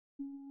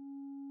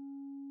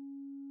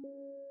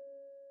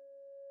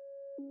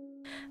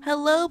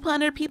Hello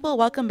planner people,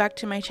 welcome back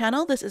to my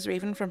channel. This is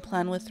Raven from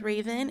Plan with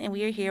Raven and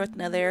we are here with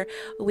another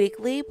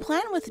weekly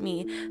plan with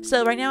me.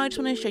 So right now I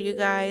just want to show you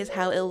guys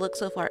how it looks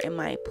so far in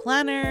my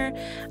planner.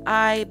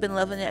 I've been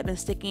loving it. I've been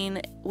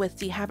sticking with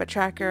the habit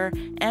tracker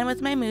and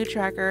with my mood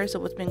tracker,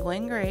 so it's been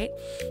going great.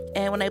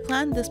 And when I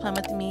planned this plan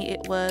with me,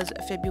 it was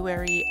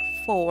February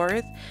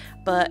 4th,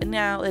 but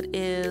now it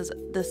is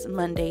this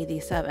Monday the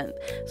 7th.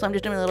 So I'm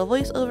just doing a little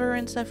voiceover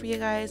and stuff for you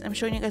guys. I'm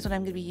showing you guys what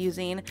I'm going to be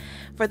using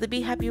for the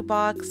Be Happy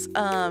box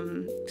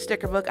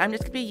sticker book. I'm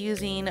just going to be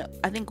using,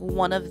 I think,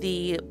 one of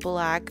the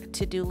black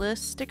to-do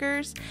list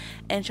stickers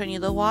and showing you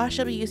the wash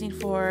I'll be using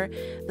for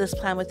this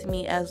plan with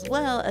me, as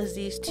well as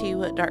these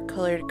two dark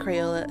colored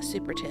Crayola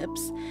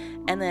Supertips.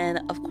 And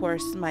then of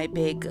course my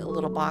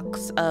little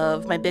box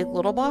of my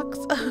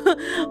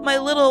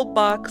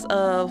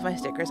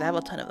stickers. I have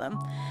a ton of them.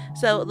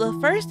 So the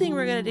first thing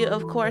we're gonna do,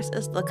 of course,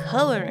 is the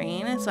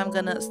coloring. So I'm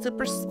gonna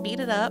super speed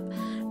it up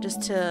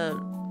just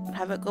to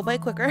have it go by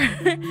quicker.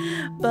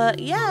 But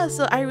yeah,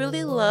 so I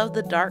really love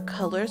the dark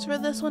colors for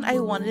this one. I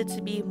wanted it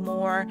to be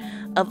more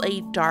of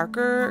a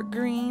darker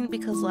green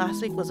because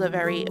last week was a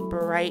very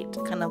bright,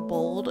 kind of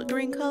bold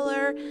green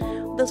color.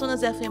 This one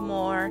is definitely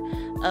more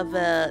of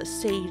a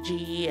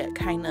sagey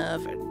kind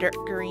of dirt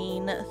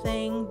green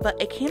thing, but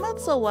it came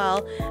out so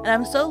well, and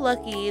I'm so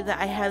lucky that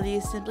I have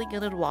these Simply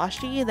Gilded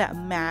washi that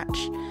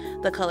match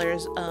the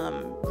colors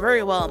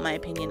very well, in my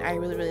opinion. I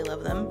really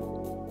love them.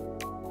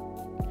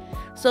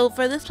 So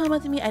for this plan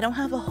with me, I don't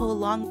have a whole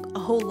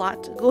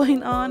lot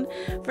going on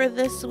for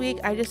this week.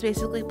 I just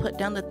basically put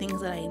down the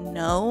things that I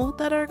know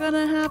that are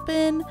gonna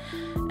happen,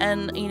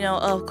 and you know,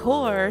 of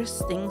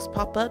course, things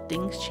pop up,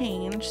 things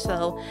change.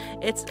 So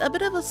it's a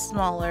bit of a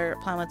smaller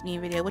plan with me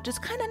video, which is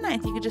kind of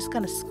nice. You could just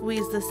kind of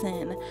squeeze this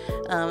in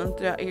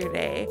throughout your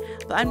day.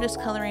 But I'm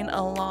just coloring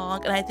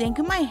along, and I think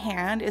my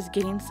hand is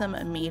getting some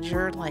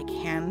major like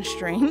hand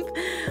strength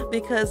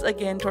because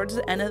again, towards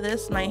the end of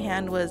this, my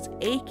hand was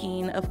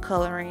aching of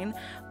coloring.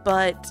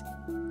 But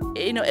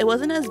you know, it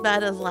wasn't as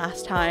bad as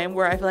last time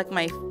where I feel like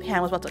my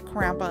hand was about to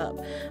cramp up.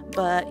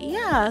 But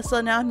yeah, so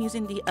now I'm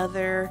using the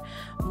other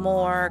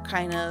more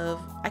kind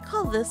of, I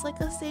call this like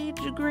a sage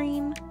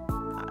green.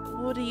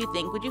 What do you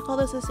think? Would you call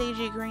this a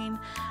sagey green?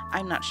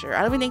 I'm not sure.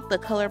 I don't even think the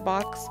color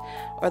box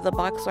or the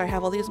box where I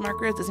have all these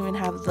markers doesn't even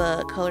have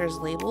the colors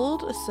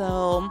labeled.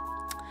 So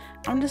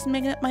I'm just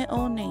making up my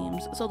own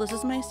names. So this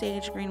is my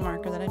sage green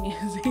marker that I'm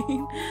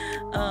using.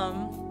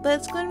 But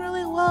it's going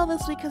really well.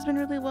 This week has been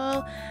really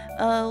well.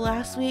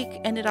 Last week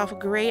ended off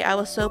great. I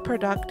was so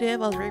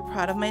productive. I was very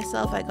proud of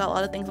myself. I got a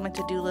lot of things on my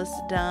to-do list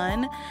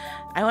done.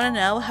 I want to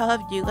know, how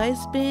have you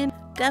guys been?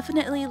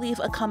 Definitely leave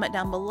a comment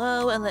down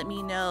below and let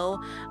me know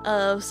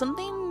of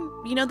something,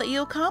 you know, that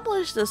you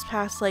accomplished this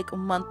past like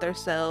month or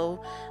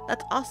so.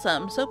 That's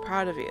awesome. So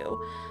proud of you.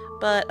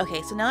 But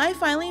okay, so now I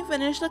finally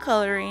finished the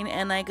coloring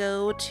and I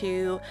go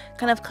to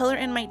kind of color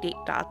in my date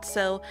dots.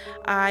 So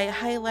I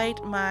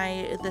highlight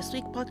my this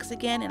week box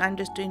again, and I'm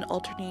just doing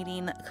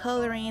alternating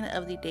coloring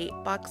of the date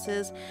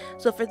boxes.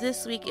 So for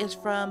this week is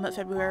from March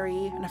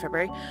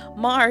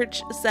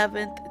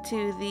 7th to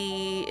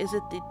is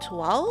it the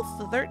 12th,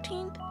 the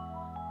 13th?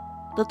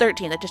 The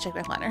 13th, I just checked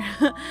my planner.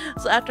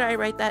 So after I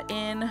write that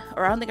in,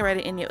 or I don't think I write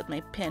it in yet with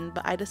my pen,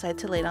 but I decided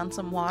to lay down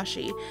some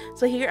washi.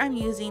 So here I'm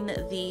using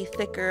the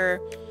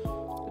thicker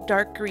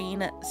dark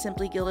green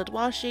Simply Gilded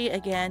washi,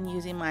 again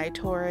using my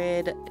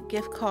Torrid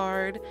gift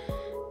card,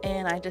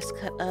 and I just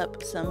cut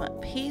up some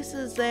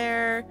pieces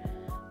there.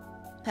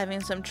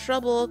 Having some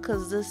trouble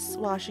because this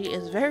washi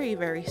is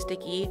very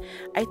sticky.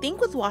 I think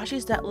with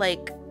washis that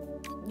like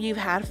you've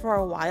had for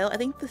a while, I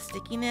think the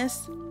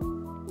stickiness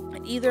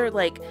either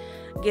like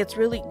gets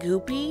really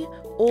goopy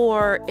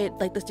or it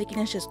like the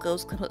stickiness just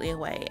goes completely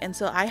away. And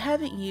so I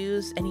haven't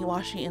used any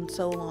washi in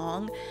so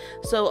long,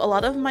 so a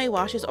lot of my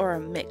washis are a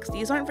mix.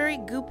 These aren't very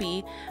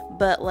goopy,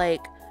 but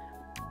like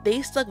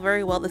they stuck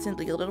very well, the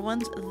Simply Gilded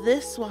ones.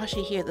 This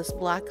washi here, this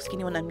black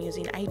skinny one I'm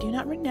using, I do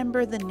not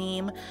remember the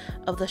name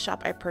of the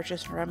shop I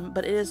purchased from,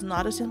 but it is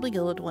not a Simply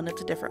Gilded one,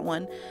 it's a different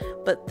one.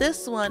 But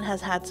this one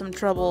has had some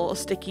trouble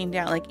sticking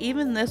down. Like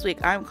even this week,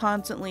 I'm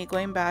constantly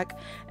going back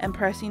and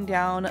pressing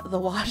down the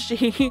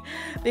washi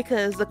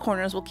because the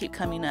corners will keep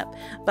coming up.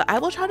 But I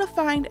will try to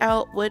find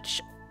out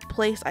which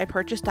place I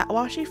purchased that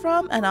washi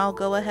from, and I'll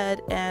go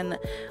ahead and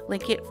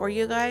link it for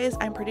you guys.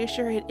 I'm pretty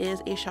sure it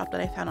is a shop that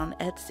I found on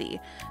Etsy,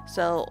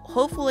 so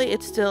hopefully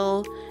it's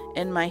still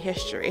in my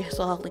history,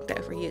 so I'll link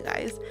that for you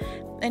guys.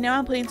 And now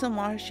I'm putting some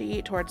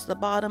washi towards the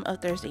bottom of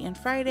Thursday and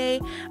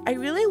Friday. I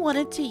really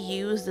wanted to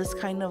use this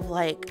kind of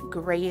like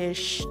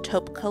grayish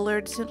taupe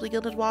colored Simply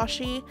Gilded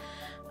washi,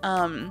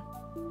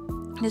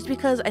 just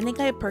because I think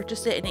I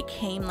purchased it and it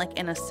came like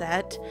in a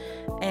set,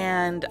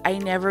 and I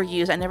never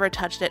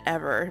touched it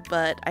ever,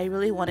 but I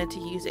really wanted to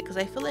use it because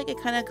I feel like it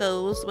kind of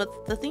goes with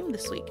the theme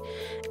this week.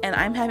 And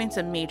I'm having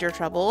some major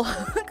trouble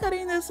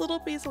cutting this little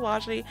piece of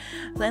washi,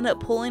 so I end up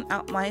pulling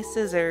out my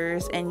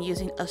scissors and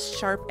using a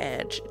sharp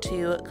edge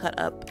to cut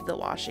up the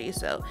washi.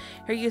 So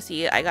here you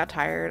see it. I got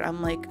tired.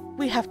 I'm like,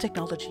 we have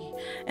technology,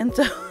 and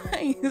so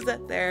I use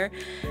that there.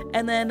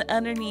 And then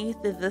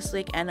underneath the This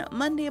Week and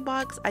Monday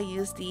box, I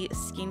use the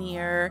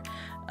skinnier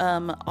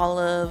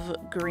olive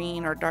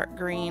green or dark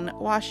green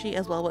washi,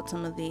 as well with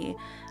some of the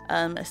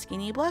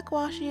skinny black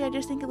washi. I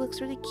just think it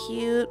looks really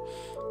cute.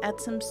 Add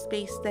some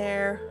space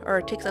there, or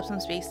it takes up some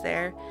space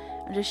there.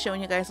 I'm just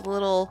showing you guys a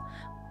little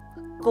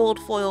gold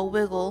foil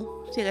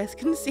wiggle so you guys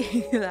can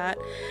see that.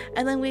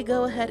 And then we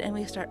go ahead and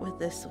we start with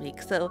this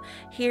week. So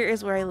here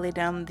is where I lay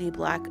down the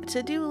black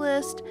to-do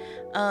list.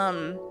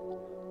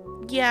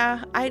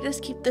 Yeah, I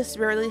just keep this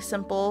really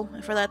simple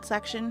for that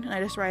section, and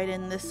I just write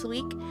in this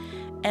week,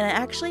 and I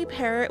actually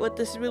pair it with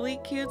this really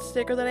cute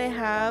sticker that I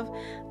have.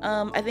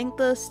 I think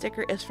the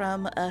sticker is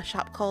from a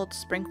shop called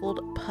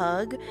Sprinkled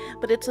Pug,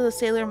 but it's a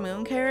Sailor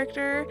Moon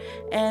character,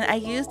 and I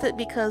used it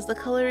because the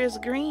color is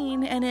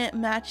green and it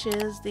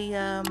matches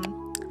the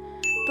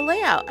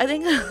layout. I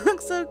think it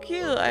looks so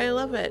cute. I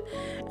love it.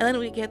 And then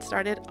we get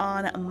started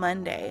on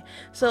Monday.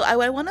 So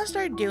what I want to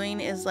start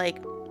doing is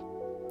like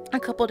a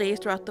couple days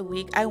throughout the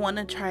week, I want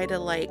to try to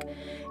like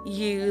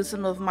use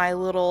some of my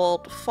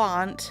little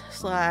font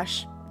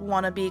slash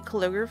wannabe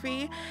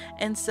calligraphy,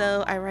 and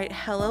so I write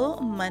Hello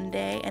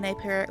Monday, and I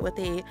pair it with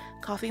a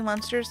Coffee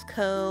Monsters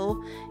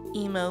Co.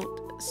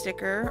 emote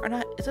sticker, or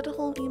not, is it a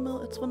whole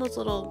emote? It's one of those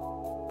little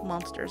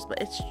monsters,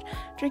 but it's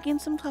drinking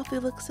some coffee,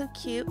 looks so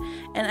cute.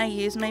 And I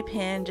use my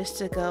pen just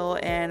to go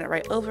and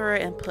write over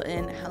it and put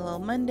in Hello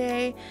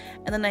Monday,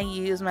 and then I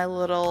use my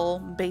little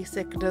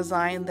basic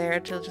design there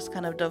to just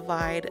kind of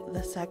divide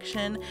the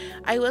section.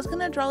 I was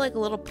gonna draw like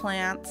little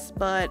plants,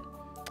 but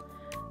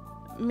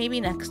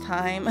maybe next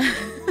time.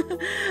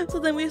 So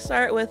then we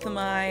start with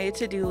my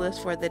to-do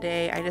list for the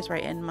day. I just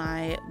write in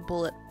my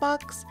bullet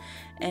box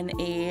and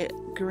a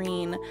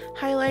green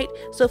highlight.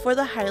 So for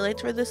the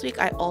highlights for this week,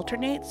 I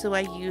alternate. So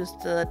I use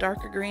the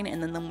darker green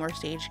and then the more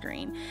sage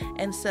green.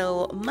 And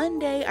so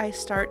Monday, I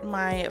start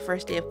my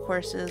first day of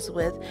courses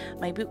with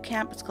my boot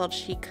camp. It's called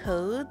She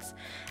Codes,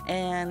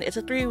 and it's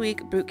a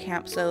 3-week boot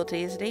camp. So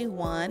today's day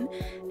 1,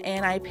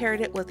 and I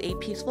paired it with a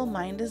Peaceful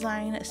Mind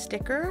Design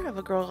sticker of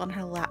a girl on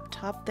her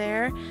laptop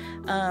there.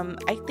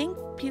 I think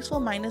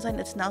Peaceful Mind Design,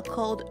 it's now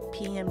called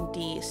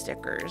PMD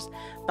stickers,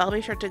 but I'll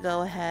be sure to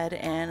go ahead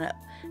and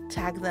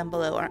tag them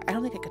below, or I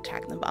don't think I could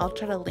tag them, but I'll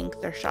try to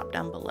link their shop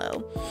down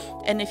below.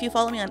 And if you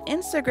follow me on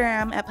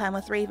Instagram at Plan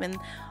with Raven,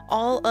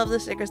 all of the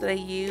stickers that I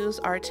use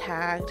are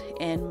tagged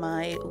in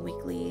my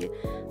weekly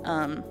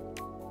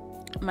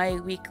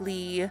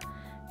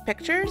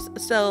pictures.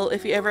 So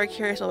if you're ever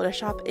curious what a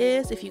shop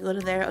is, if you go to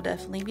there, I'll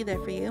definitely be there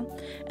for you.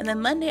 And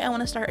then Monday, I want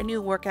to start a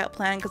new workout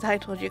plan because I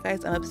told you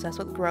guys I'm obsessed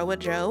with Grow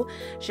with Joe.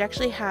 She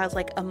actually has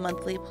like a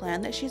monthly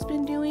plan that she's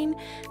been doing,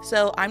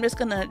 so I'm just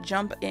gonna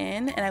jump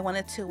in, and I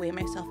wanted to weigh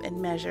myself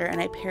and measure, and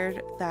I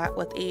paired that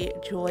with a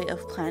Joy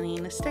of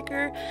Planning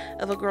sticker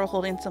of a girl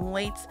holding some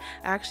weights.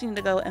 I actually need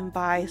to go and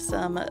buy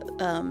some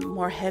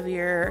more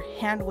heavier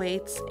hand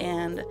weights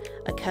and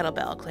a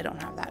kettlebell because I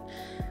don't have that,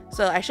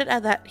 so I should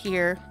add that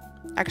here.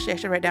 Actually, I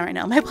should write down right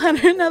now my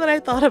planner now that I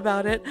thought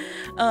about it.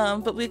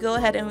 But we go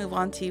ahead and move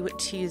on to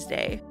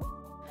Tuesday.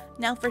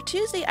 Now for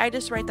Tuesday, I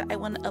just write that I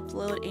want to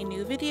upload a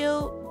new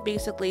video.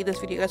 Basically, this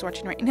video you guys are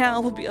watching right now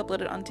will be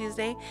uploaded on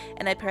Tuesday,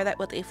 and I pair that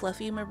with a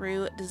Fluffy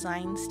Maru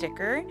design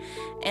sticker.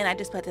 And I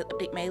just had to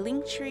update my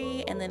link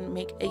tree and then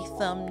make a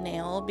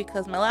thumbnail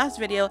because my last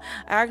video,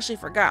 I actually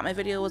forgot. My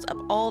video was up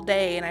all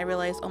day and I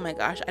realized, oh my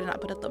gosh, I did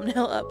not put a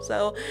thumbnail up,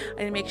 so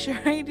I need to make sure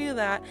I do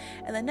that.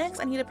 And then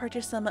next, I need to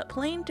purchase some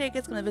plane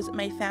tickets. I'm going to visit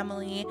my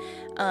family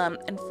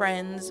and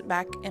friends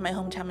back in my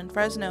hometown in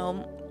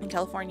Fresno in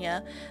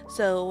California,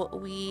 so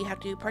we have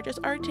to purchase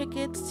our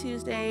tickets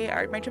Tuesday.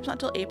 My trip's not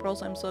till April,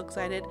 so I'm so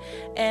excited.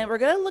 And we're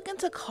gonna look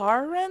into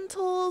car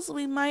rentals.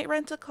 We might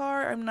rent a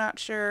car, I'm not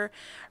sure,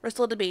 we're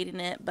still debating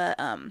it, but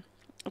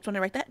I just want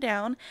to write that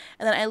down.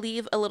 And then I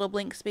leave a little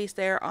blank space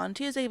there on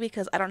Tuesday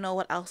because I don't know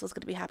what else is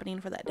going to be happening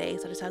for that day,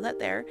 so I just have that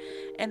there.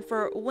 And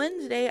for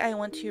Wednesday, I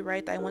want to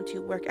write that I want to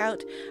work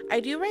out.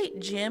 I do write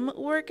gym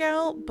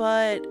workout,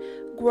 but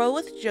Grow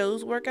with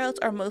Joe's workouts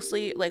are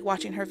mostly like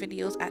watching her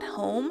videos at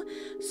home,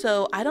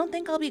 so I don't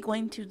think I'll be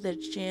going to the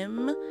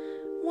gym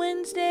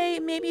Wednesday.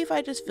 Maybe if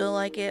I just feel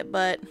like it,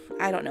 but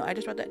I don't know. I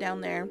just wrote that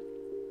down there,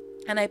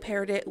 and I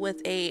paired it with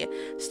a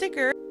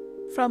sticker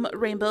from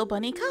Rainbow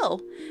Bunny Co.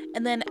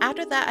 And then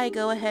after that, I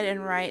go ahead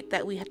and write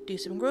that we have to do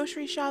some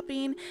grocery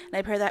shopping, and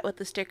I pair that with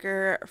the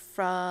sticker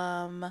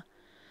from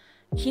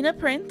Hina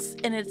Prints,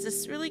 and it's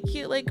this really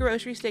cute like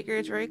grocery sticker.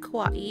 It's very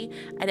kawaii.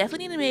 I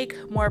definitely need to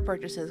make more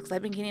purchases because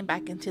I've been getting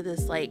back into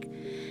this like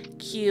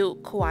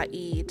cute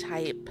kawaii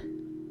type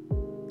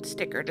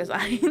sticker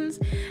designs.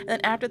 And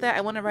then after that,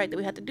 I want to write that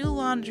we have to do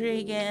laundry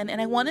again,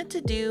 and I wanted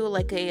to do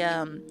like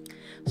a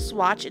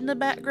swatch in the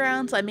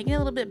background, so I'm making it a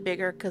little bit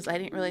bigger because I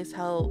didn't realize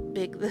how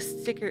big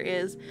this sticker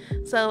is.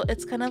 So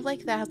it's kind of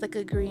like that, has like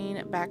a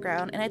green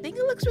background, and I think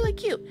it looks really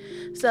cute.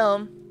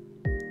 So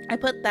I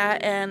put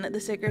that, and the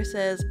sticker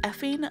says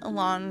effing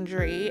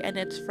laundry, and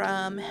it's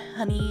from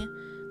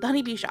the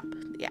Honeybee shop.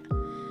 Yeah.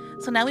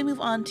 So now we move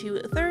on to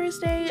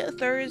Thursday.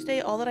 Thursday,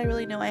 all that I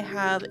really know I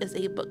have is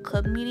a book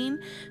club meeting.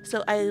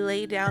 So I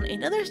lay down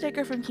another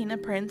sticker from Tina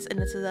Prince, and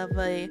it's of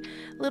a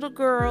little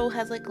girl who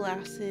has like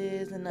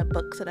glasses and a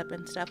book set up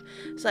and stuff.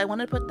 So I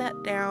want to put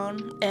that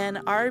down, and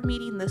our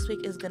meeting this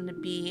week is going to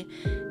be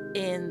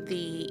in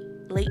the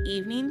late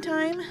evening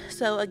time.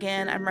 So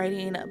again, I'm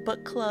writing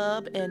book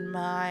club in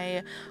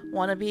my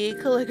wannabe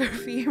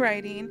calligraphy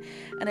writing,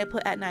 and I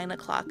put at 9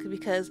 o'clock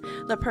because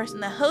the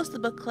person that hosts the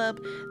book club,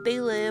 they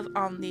live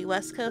on the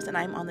West Coast and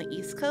I'm on the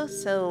East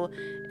Coast. So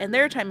in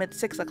their time it's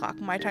 6 o'clock,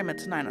 my time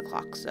it's 9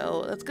 o'clock.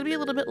 So it's gonna be a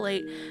little bit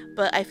late,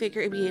 but I figure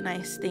it'd be a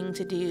nice thing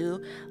to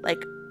do,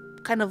 like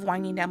kind of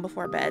winding down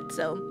before bed.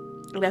 So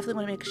I definitely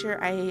want to make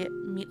sure I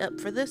meet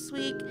up for this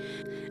week.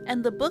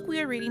 And the book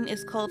we are reading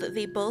is called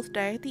They Both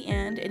Die at the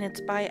End, and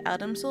it's by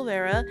Adam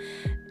Silvera.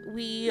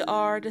 We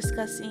are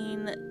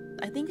discussing,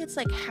 I think it's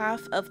like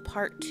half of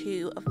part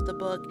 2 of the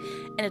book,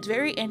 and it's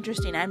very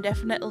interesting. I'm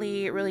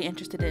definitely really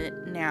interested in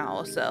it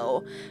now,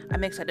 so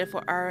I'm excited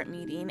for our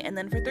meeting. And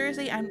then for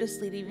Thursday, I'm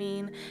just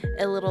leaving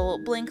a little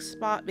blank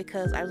spot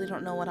because I really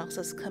don't know what else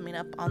is coming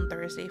up on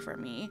Thursday for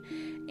me.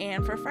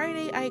 And for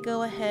Friday, I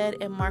go ahead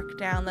and mark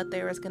down that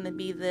there is going to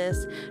be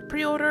this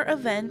pre-order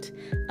event.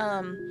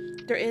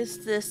 There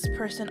is this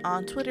person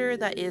on Twitter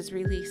that is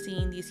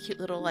releasing these cute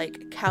little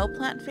like cow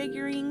plant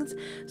figurines.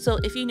 So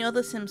if you know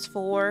The Sims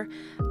 4,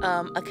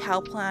 a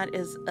cow plant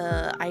is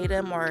a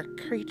item or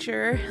a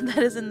creature that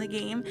is in the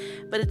game,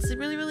 but it's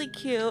really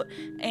cute,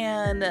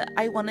 and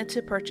I wanted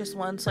to purchase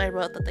one, so I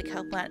wrote that the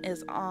cow plant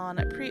is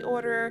on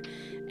pre-order,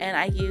 and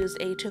I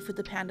used a Tofu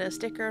the Panda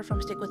sticker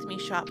from Stick With Me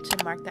shop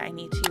to mark that I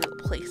need to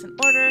place an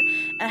order.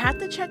 And I had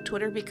to check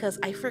Twitter because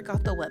I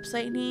forgot the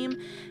website name,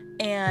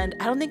 and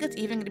I don't think it's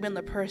even gonna be on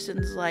the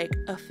person's like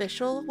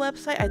official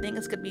website. I think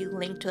it's gonna be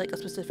linked to like a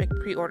specific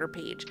pre-order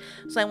page,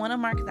 so I want to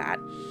mark that.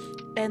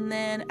 And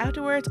then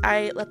afterwards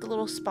I left a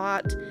little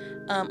spot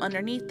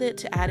underneath it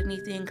to add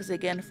anything, because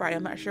again, Friday,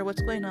 I'm not sure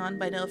what's going on,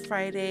 but I know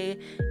Friday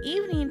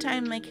evening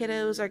time my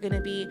kiddos are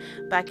gonna be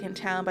back in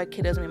town. By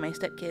kiddos I mean my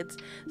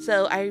stepkids,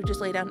 so I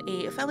just laid down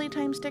a family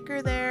time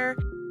sticker there.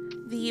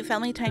 The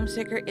family time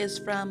sticker is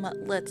from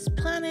Let's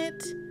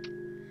Planet.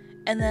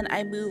 And then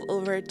I move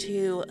over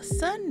to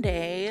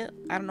Sunday.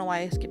 I don't know why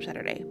I skipped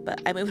Saturday,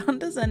 but I moved on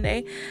to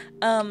Sunday.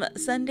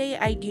 Sunday,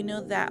 I do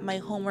know that my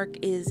homework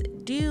is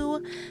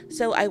due,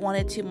 so I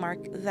wanted to mark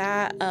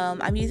that.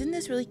 I'm using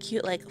this really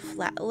cute like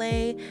flat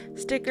lay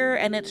sticker,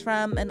 and it's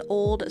from an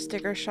old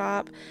sticker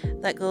shop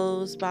that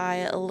goes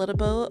by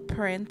Little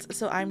Prince.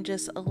 So I'm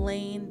just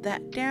laying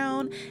that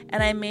down,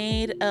 and I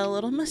made a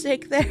little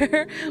mistake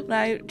there when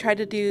I tried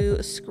to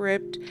do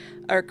script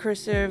or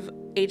cursive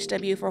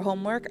HW for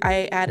homework.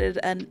 I added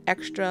an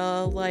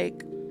extra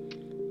like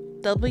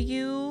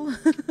W.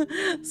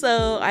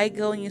 So I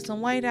go and use some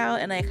whiteout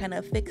and I kind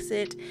of fix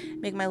it,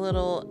 make my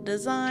little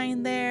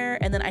design there,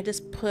 and then I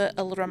just put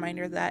a little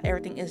reminder that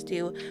everything is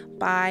due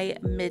by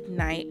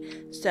midnight,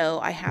 so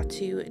I have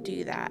to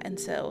do that. And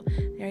so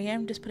there I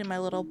am, just putting my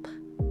little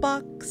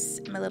box,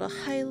 my little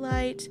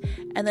highlight,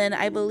 and then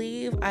I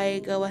believe I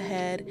go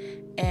ahead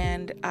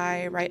and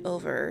I write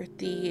over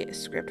the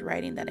script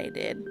writing that I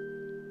did.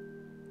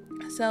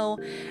 So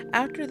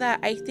after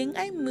that, I think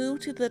I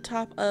moved to the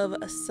top of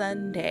a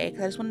Sunday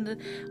because I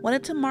just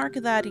wanted to mark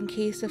that in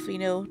case if, you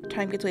know,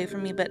 time gets away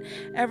from me. But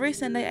every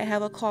Sunday I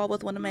have a call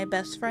with one of my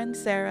best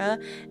friends, Sarah,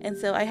 and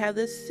so I have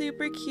this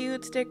super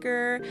cute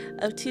sticker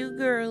of 2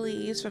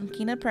 girlies from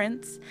Tina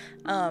Prince.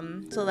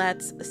 So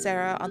that's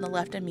Sarah on the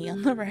left and me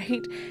on the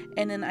right,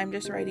 and then I'm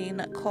just writing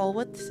call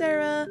with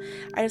Sarah.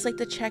 I just like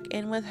to check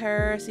in with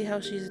her, see how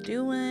she's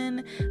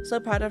doing. So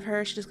proud of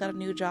her. She just got a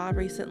new job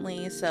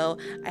recently, so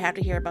I have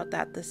to hear about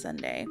that this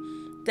Sunday.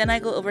 Then I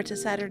go over to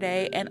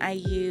Saturday and I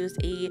use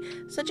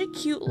such a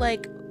cute,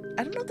 like,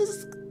 I don't know if this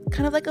is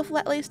kind of like a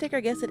flat lay sticker.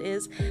 I guess it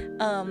is.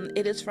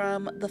 It is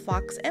from The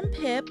Fox and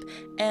Pip,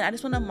 and I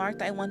just want to mark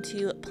that I want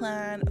to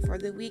plan for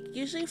the week.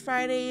 Usually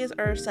Fridays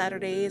or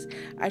Saturdays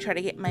I try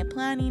to get my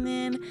planning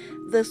in.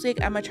 This week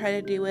I'm gonna try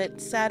to do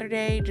it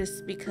Saturday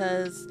just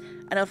because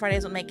I know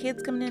Fridays when my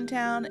kids coming in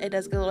town, it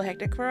does get a little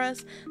hectic for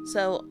us,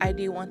 so I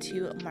do want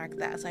to mark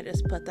that. So I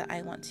just put that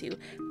I want to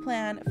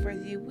plan for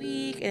the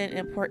week and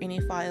import any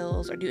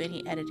files or do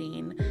any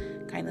editing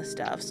kind of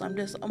stuff. So I'm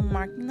just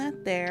marking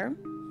that there.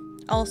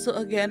 Also,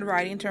 again,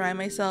 writing to remind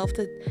myself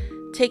to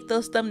take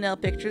those thumbnail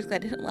pictures because I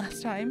didn't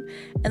last time.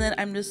 And then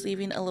I'm just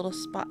leaving a little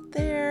spot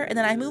there. And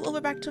then I move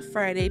over back to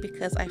Friday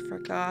because I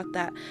forgot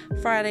that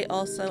Friday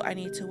also I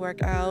need to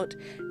work out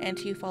and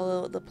to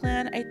follow the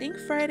plan. I think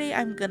Friday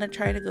I'm gonna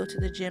try to go to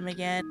the gym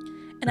again.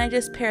 And I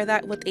just pair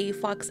that with a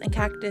fox and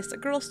cactus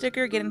girl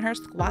sticker getting her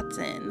squats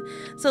in.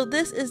 So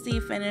this is the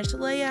finished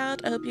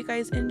layout. I hope you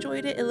guys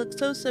enjoyed it. It looks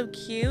so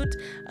cute.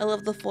 I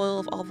love the foil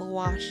of all the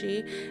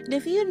washi. And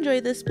if you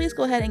enjoyed this, please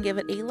go ahead and give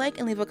it a like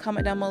and leave a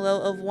comment down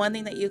below of one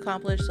thing that you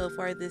accomplished so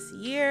far this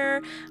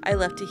year. I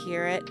love to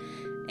hear it.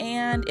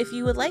 And if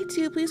you would like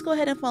to, please go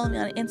ahead and follow me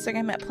on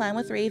Instagram at Plan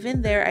with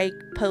Raven. There I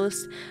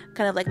post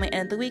kind of like my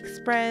end of the week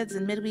spreads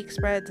and midweek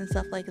spreads and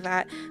stuff like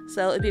that.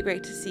 So it'd be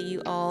great to see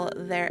you all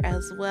there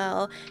as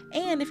well.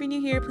 And if you're new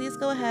here, please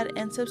go ahead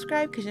and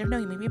subscribe because you never know,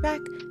 you may be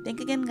back. Thank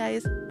you again,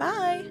 guys.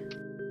 Bye.